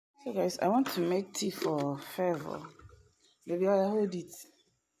So guys, I want to make tea for Favor. Baby, I hold it.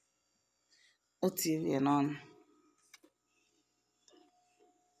 TV and on.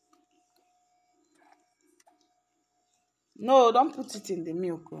 No, don't put it in the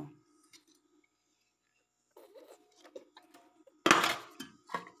milk.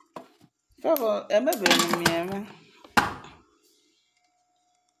 Favor, maybe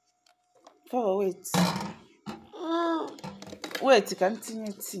Favor, wait. Wait,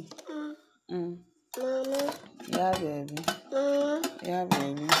 continue tea. Mama. Yeah, baby. Yeah,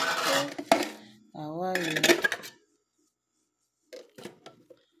 baby. How are you?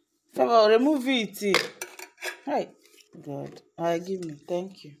 Favor, remove it. Hi. God. Give me.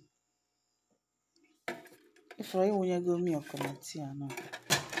 Thank you. If I want to go milk on tea or not.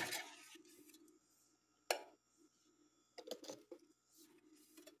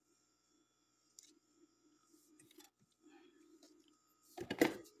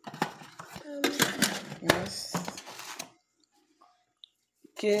 Yes.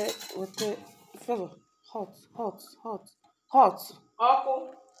 Okay, with the Favor. Hot.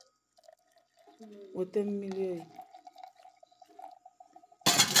 Apple. With the million.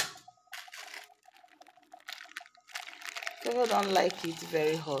 Favor don't like it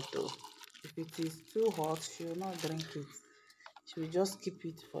very hot though. If it is too hot, she will not drink it. She will just keep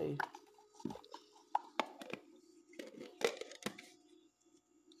it for you.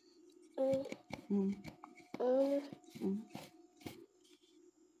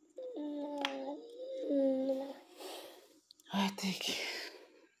 I take.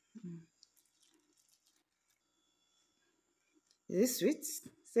 Is it sweet?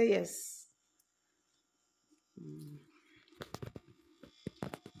 Say yes.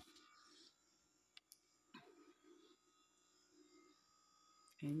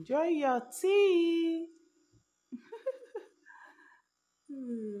 Enjoy your tea.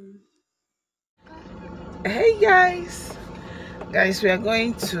 Hey guys. Guys, we are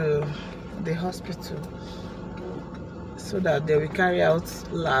going to the hospital so that they will carry out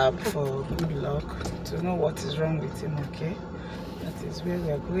lab for good luck to know what is wrong with him, okay? That is where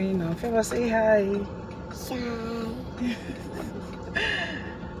we are going now. Favor, say hi.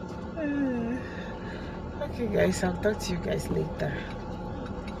 Okay guys, I'll talk to you guys later.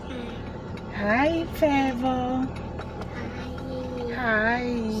 Hi Favor. Hi.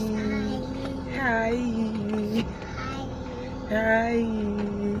 Hi. Hi.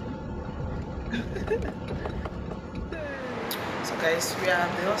 So guys, we are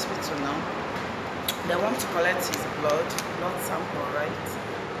at the hospital now. They want to collect his blood sample, right?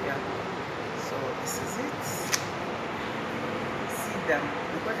 Yeah. So this is it. See them.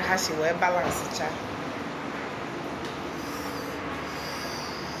 Look at how she will balance the child.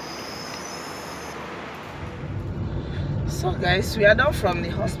 So guys, we are done from the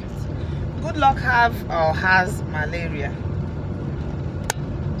hospital. Good luck has malaria.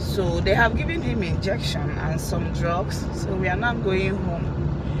 So they have given him injection and some drugs. So we are not going home.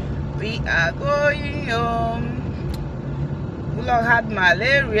 We are going home. Good luck had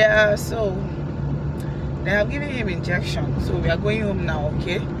malaria, so they have given him injection. So we are going home now,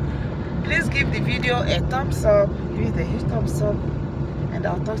 okay? Please give the video a thumbs up. Give it a huge thumbs up. And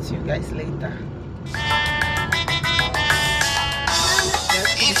I'll talk to you guys later.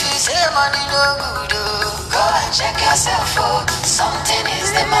 If you say money no good, go and check yourself. Something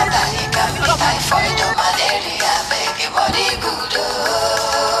is the matter. It can be typhoid or malaria. Make your body good.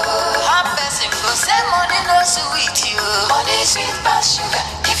 Half person go say money no sweet you. Money sweet past sugar.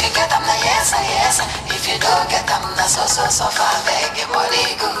 If you get them, na yes, yes. If you don't get them, na so far. Make your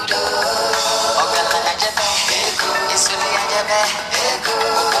body good. Ogana jebe, ego. Isuli jebe, ego.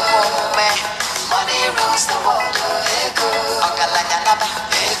 Money rules the world. Ego. Ogana janaba.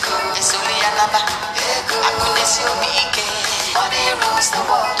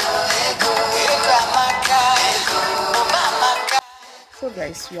 So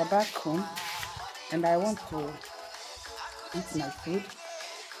guys, we are back home and I want to eat my food.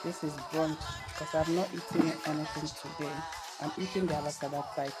 This is brunch because I've not eaten anything today. I'm eating the abacha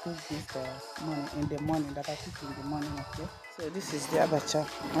that I cooked this in the morning, that I cooked in the morning, okay? So this is the abacha.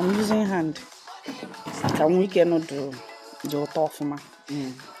 I'm using hand. Can we cannot do tough man?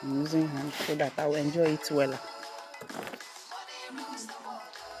 I'm using hand so that I will enjoy it well.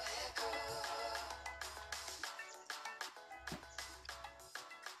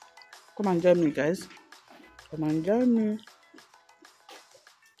 Come and join me, guys. Come and join me.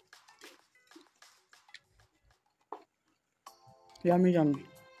 Yummy, yummy.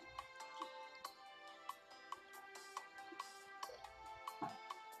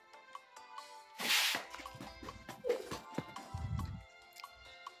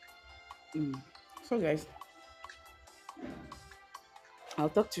 So guys, I'll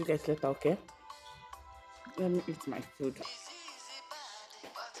talk to you guys later, okay? Let me eat my food.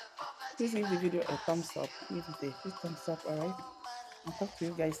 Please give the video a thumbs up. Give it a big thumbs up, alright? I'll talk to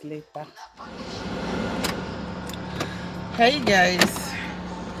you guys later. Hey guys,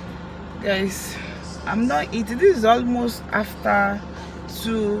 I'm not eating. This is almost after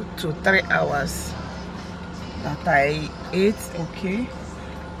 2 to 3 hours that I ate, okay?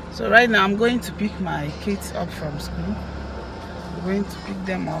 So right now I'm going to pick my kids up from school. I'm going to pick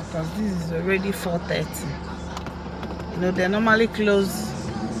them up because this is already 4:30. You know, they normally close,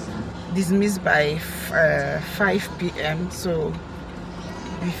 dismissed by 5 p.m. So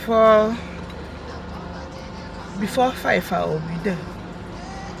before 5 I will be there.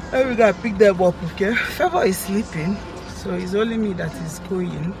 Then we gotta pick them up, okay? Favor is sleeping, so it's only me that is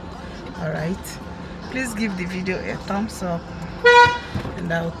going. Alright, please give the video a thumbs up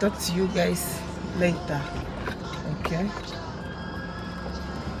and I'll talk to you guys later, okay?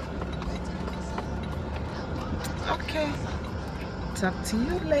 Okay, talk to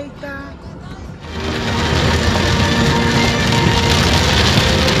you later.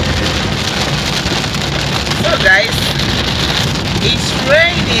 So guys, it's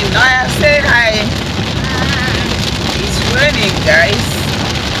raining. Now say hi. It's raining, guys.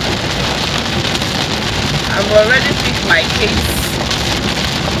 I've already picked my kids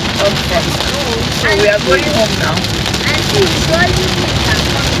up from school, so we are going home now.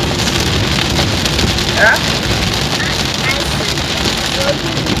 Yeah?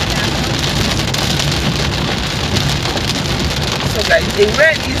 So guys, the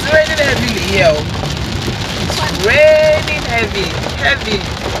rain is raining heavily here. It's raining heavily.